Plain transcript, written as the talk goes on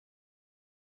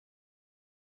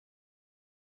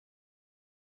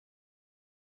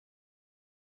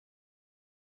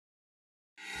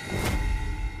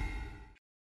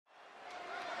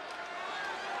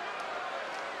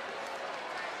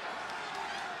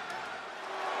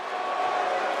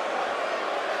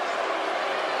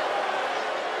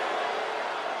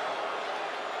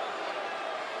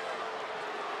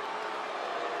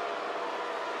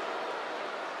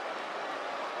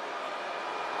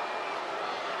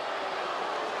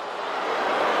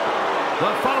The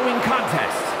following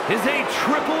contest is a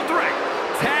triple threat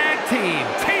tag team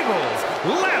tables,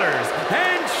 ladders,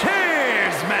 and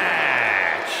chairs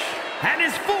match, and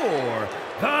is for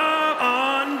the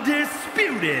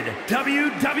undisputed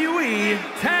WWE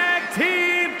Tag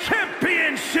Team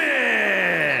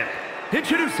Championship.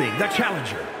 Introducing the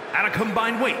challenger at a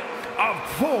combined weight of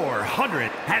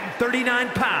 439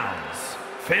 pounds,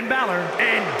 Finn Balor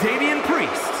and Damian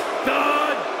Priest,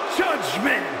 the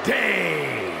Judgment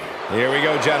Day. Here we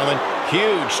go, gentlemen.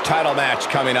 Huge title match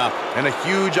coming up. And a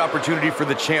huge opportunity for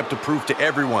the champ to prove to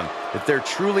everyone that there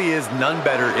truly is none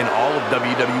better in all of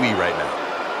WWE right now.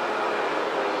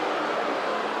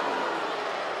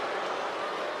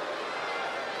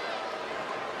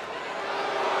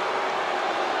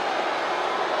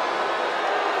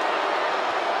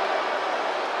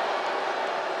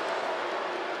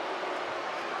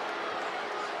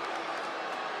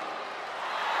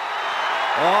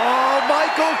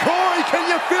 Corey, can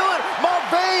you feel it? My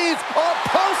veins are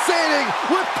pulsating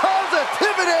with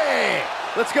positivity.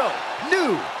 Let's go.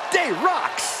 New Day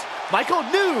rocks. Michael,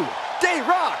 New Day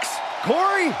rocks.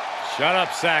 Corey? Shut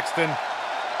up, Saxton.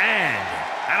 And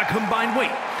at a combined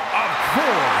weight of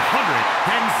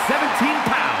 417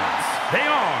 pounds, they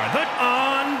are the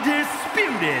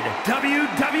undisputed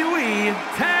WWE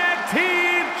Tag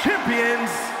Team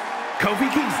Champions, Kofi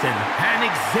Kingston and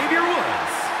Xavier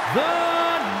Woods, the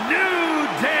New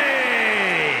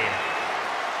Day.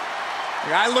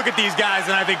 I look at these guys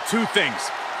and I think two things.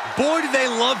 Boy, do they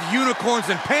love unicorns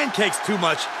and pancakes too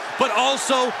much, but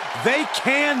also they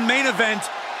can main event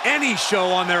any show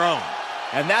on their own.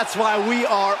 And that's why we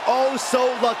are oh so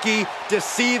lucky to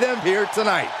see them here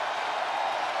tonight.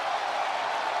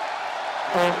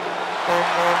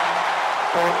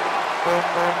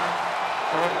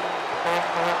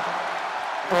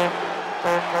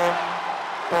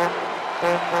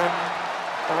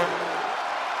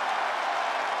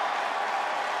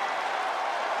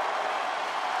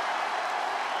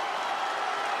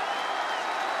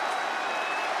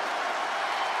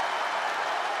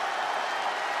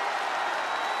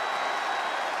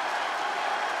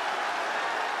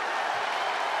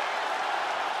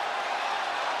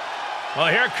 Well,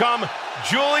 here come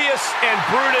Julius and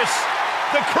Brutus,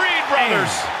 the Creed brothers.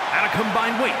 And at a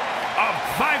combined weight of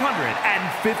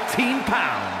 515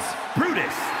 pounds,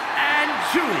 Brutus and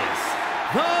Julius,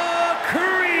 the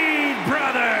Creed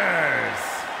brothers.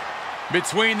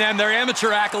 Between them, their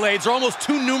amateur accolades are almost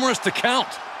too numerous to count.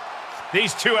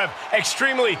 These two have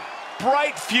extremely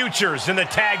bright futures in the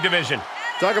tag division.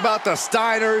 Talk about the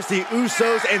Steiners, the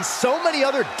Usos, and so many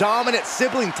other dominant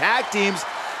sibling tag teams.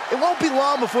 It won't be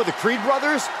long before the Creed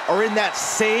brothers are in that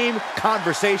same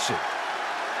conversation.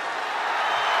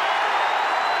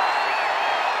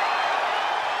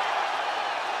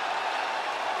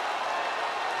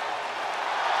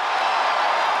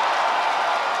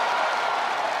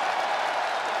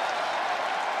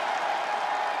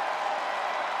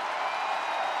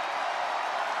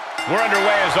 We're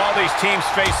underway as all these teams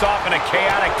face off in a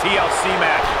chaotic TLC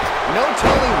match. No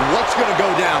telling what's going to go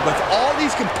down, but all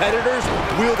these competitors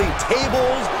wielding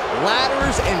tables,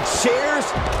 ladders, and chairs.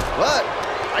 But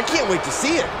I can't wait to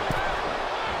see it.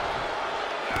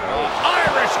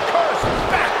 Irish curse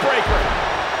backbreaker.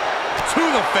 To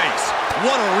the face.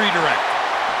 What a redirect.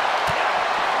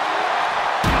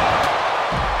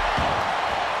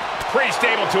 Priest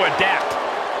able to adapt.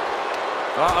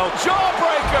 Uh-oh.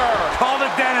 Jawbreaker. Called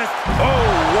it, Dennis. Oh,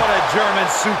 what a German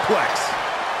suplex.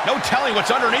 No telling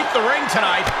what's underneath the ring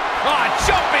tonight. Ah,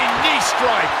 jumping knee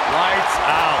strike. Lights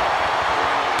out.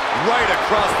 Right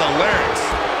across the larynx.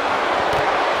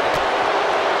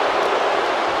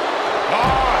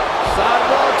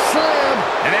 Sidewalk slam.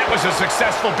 And that was a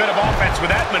successful bit of offense with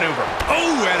that maneuver.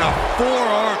 Oh, and a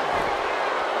forearm.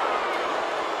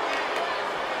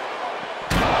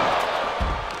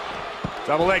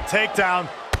 Double leg takedown.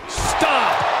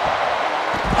 Stop.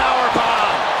 Power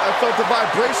bomb. I felt the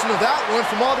vibration of that one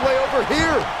from all the way over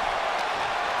here.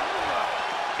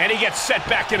 And he gets set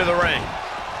back into the ring.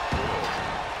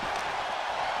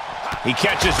 He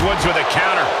catches Woods with a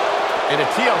counter. In a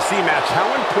TLC match, how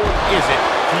important is it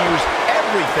to use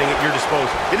everything at your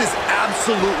disposal? It is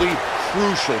absolutely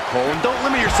crucial, Cole. And don't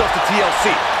limit yourself to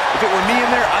TLC. If it were me in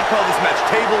there, I'd call this match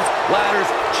tables, ladders,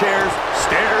 chairs,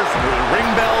 stairs, ring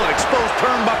bell, an exposed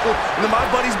turnbuckle, and then my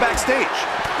buddies backstage.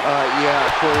 Yeah,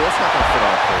 Corey, that's not going to fit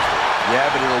on a poster. Yeah,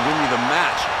 but it'll win you the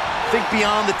match. Think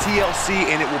beyond the TLC,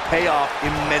 and it will pay off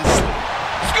immensely.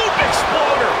 Scoop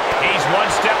exploder. He's one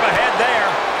step ahead there.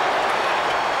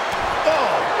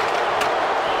 Oh!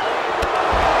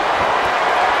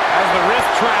 Has the wrist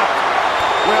trapped.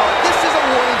 Well, this is a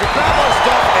warning to grab our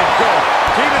stuff and go.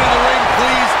 Keep it in the ring,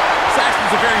 please.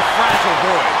 Saxton's a very fragile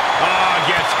boy. Ah,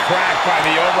 gets cracked by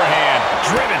the overhand.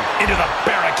 Driven into the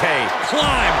barricade.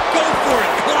 Climb. Go for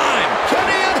it. Climb. Can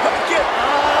he unhook it?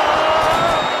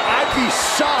 I'd be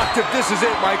shocked if this is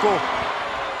it, Michael.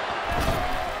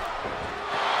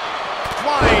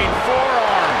 Flying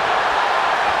forearm.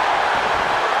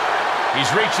 He's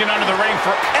reaching under the ring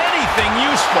for anything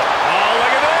useful. Oh,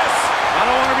 look at this. I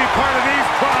don't want to be part of these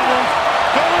problems.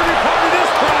 Don't want to be part of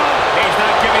this problem. He's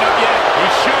not giving up yet. He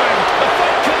should. The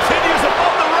fight continues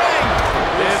above the ring.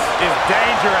 This is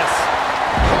dangerous.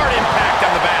 Hard impact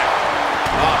on the back.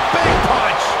 A big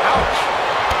punch. Ouch.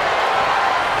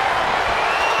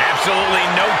 Absolutely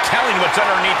no telling what's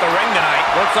underneath the ring tonight.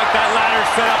 Looks like that ladder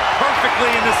set up perfectly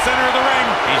in the center of the ring.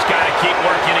 He's got to keep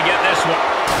working to get this one.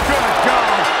 Good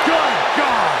God. Good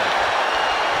God.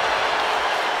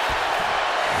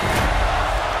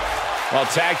 Well,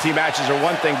 tag team matches are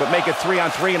one thing, but make it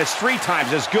 3-on-3 and it's 3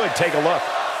 times as good. Take a look.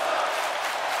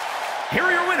 Here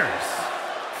are your winners,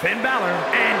 Finn Balor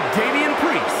and Damian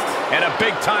Priest. And a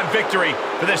big-time victory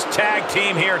for this tag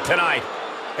team here tonight.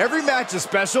 Every match is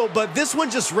special, but this one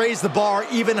just raised the bar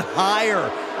even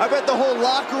higher. I bet the whole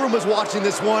locker room was watching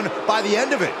this one by the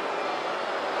end of it.